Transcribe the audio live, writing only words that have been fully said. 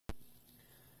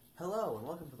Hello and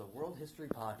welcome to the World History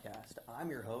Podcast. I'm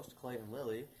your host, Clayton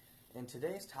Lilly, and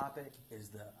today's topic is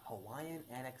the Hawaiian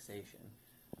annexation.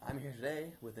 I'm here today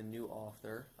with a new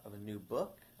author of a new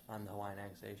book on the Hawaiian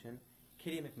annexation,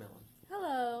 Kitty McMillan.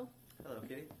 Hello. Hello,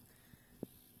 Kitty.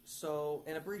 So,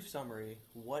 in a brief summary,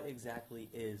 what exactly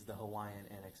is the Hawaiian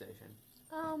annexation?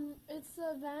 It's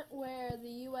the event where the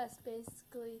U.S.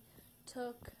 basically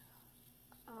took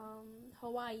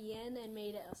Hawaii in and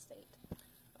made it a state.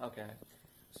 Okay,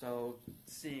 so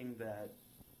seeing that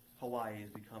Hawaii is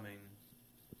becoming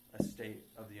a state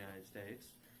of the United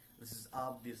States, this is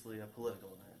obviously a political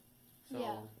event. So,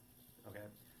 Yeah. Okay.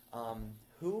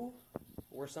 Who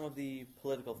were some of the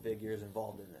political figures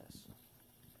involved in this?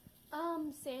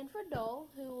 Sanford Dole,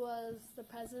 who was the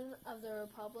president of the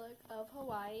Republic of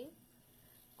Hawaii.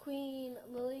 Queen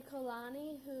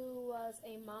Liliuokalani, who was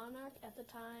a monarch at the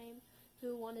time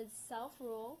who wanted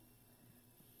self-rule.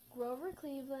 Grover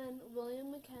Cleveland,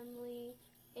 William McKinley,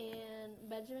 and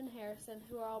Benjamin Harrison,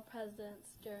 who are all presidents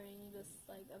during this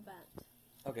event.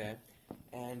 Okay.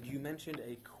 And you mentioned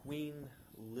a Queen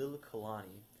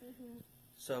Liliuokalani. Mm-hmm.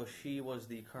 So she was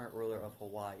the current ruler of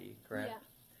Hawaii, correct? Yeah.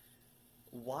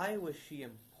 Why was she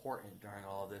important during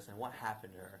all of this, and what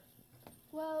happened to her?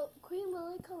 Well, Queen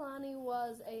Liliuokalani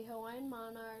was a Hawaiian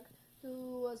monarch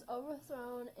who was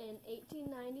overthrown in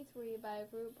 1893 by a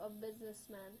group of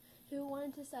businessmen who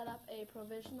wanted to set up a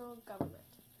provisional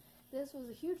government. This was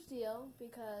a huge deal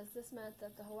because this meant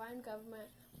that the Hawaiian government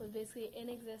was basically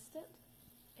inexistent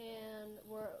and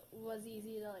was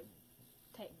easy to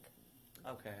take.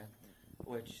 Okay.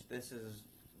 Which this is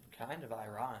kind of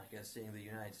ironic, as seeing the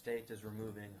United States is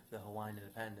removing the Hawaiian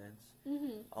independence,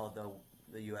 Mm-hmm. although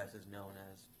the U.S. is known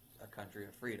as a country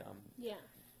of freedom. Yeah.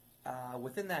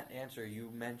 Within that answer,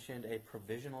 you mentioned a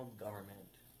provisional government.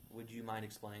 Would you mind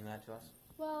explaining that to us?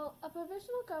 Well, a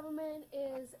provisional government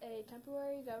is a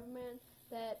temporary government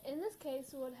that, in this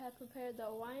case, would have prepared the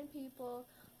Hawaiian people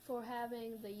for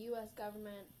having the U.S.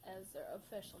 government as their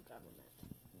official government.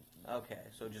 Okay,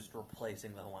 so just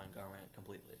replacing the Hawaiian government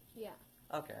completely. Yeah.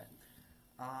 Okay.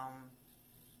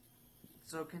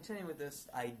 So continuing with this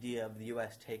idea of the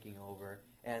U.S. taking over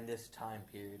and this time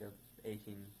period of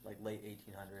late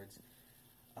 1800s,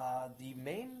 the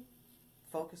main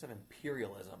focus of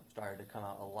imperialism started to come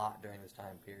out a lot during this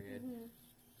time period. Mm-hmm.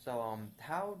 So,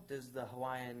 how does the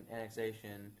Hawaiian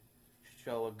annexation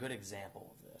show a good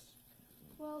example of this?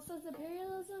 Well, since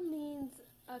imperialism means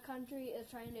a country is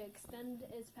trying to extend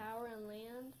its power and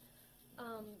land,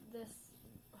 this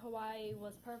Hawaii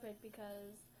was perfect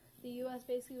because the U.S.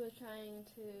 basically was trying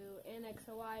to annex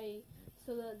Hawaii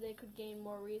so that they could gain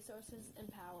more resources and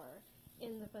power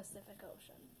in the Pacific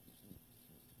Ocean.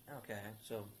 Okay,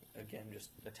 so again, just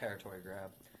a territory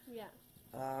grab. Yeah.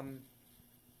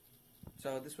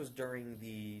 So this was during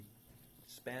the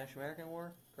Spanish-American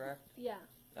War, correct? Yeah.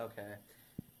 Okay.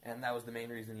 And that was the main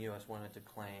reason the U.S. wanted to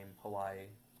claim Hawaii.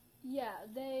 Yeah,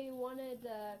 they wanted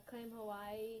to claim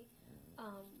Hawaii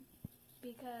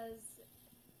because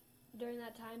during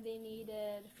that time they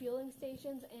needed fueling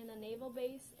stations and a naval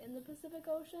base in the Pacific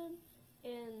Ocean,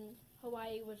 and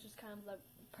Hawaii was just kind of the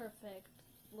perfect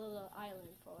little island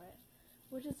for it.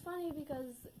 Which is funny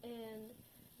because in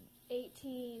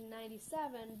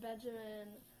 1897, Benjamin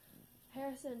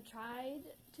Harrison tried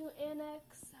to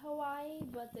annex Hawaii,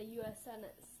 but the U.S.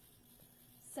 Senate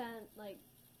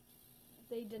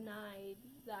they denied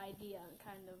the idea and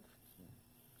kind of...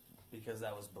 Because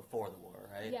that was before the war,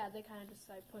 right? Yeah, they kind of just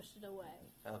pushed it away.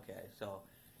 Okay, so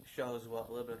shows what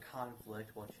a little bit of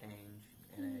conflict will change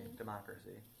in a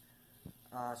democracy.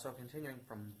 So continuing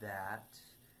from that,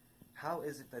 how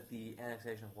is it that the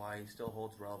annexation of Hawaii still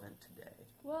holds relevant today?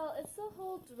 Well, it still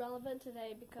holds relevant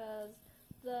today because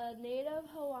the native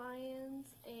Hawaiians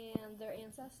and their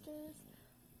ancestors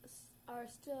are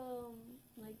still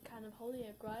kind of holding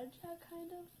a grudge,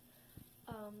 kind of.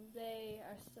 They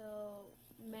are still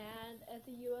mad at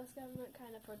the U.S. government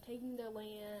kind of for taking their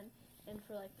land and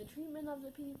for the treatment of the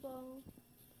people.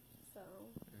 So.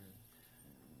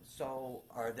 So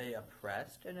are they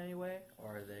oppressed in any way,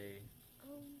 or are they?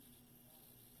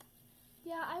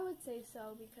 Yeah, I would say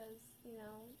so because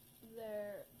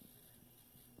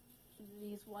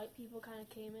these white people kind of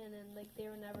came in and they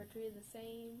were never treated the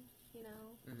same,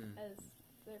 as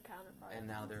their counterparts. And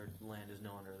now their land is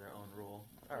no longer their own rule.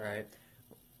 All right.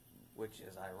 Which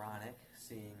is ironic,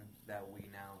 seeing that we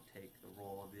now take the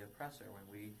role of the oppressor when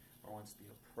we were once the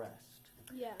oppressed.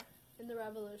 Yeah, in the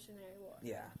Revolutionary War.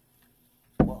 Yeah.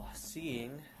 Well,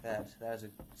 seeing that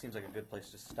seems like a good place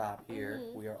to stop here.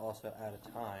 Mm-hmm. We are also out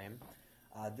of time.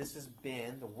 This has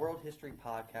been the World History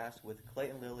Podcast with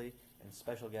Clayton Lilly and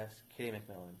special guest Kitty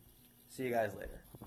McMillan. See you guys later.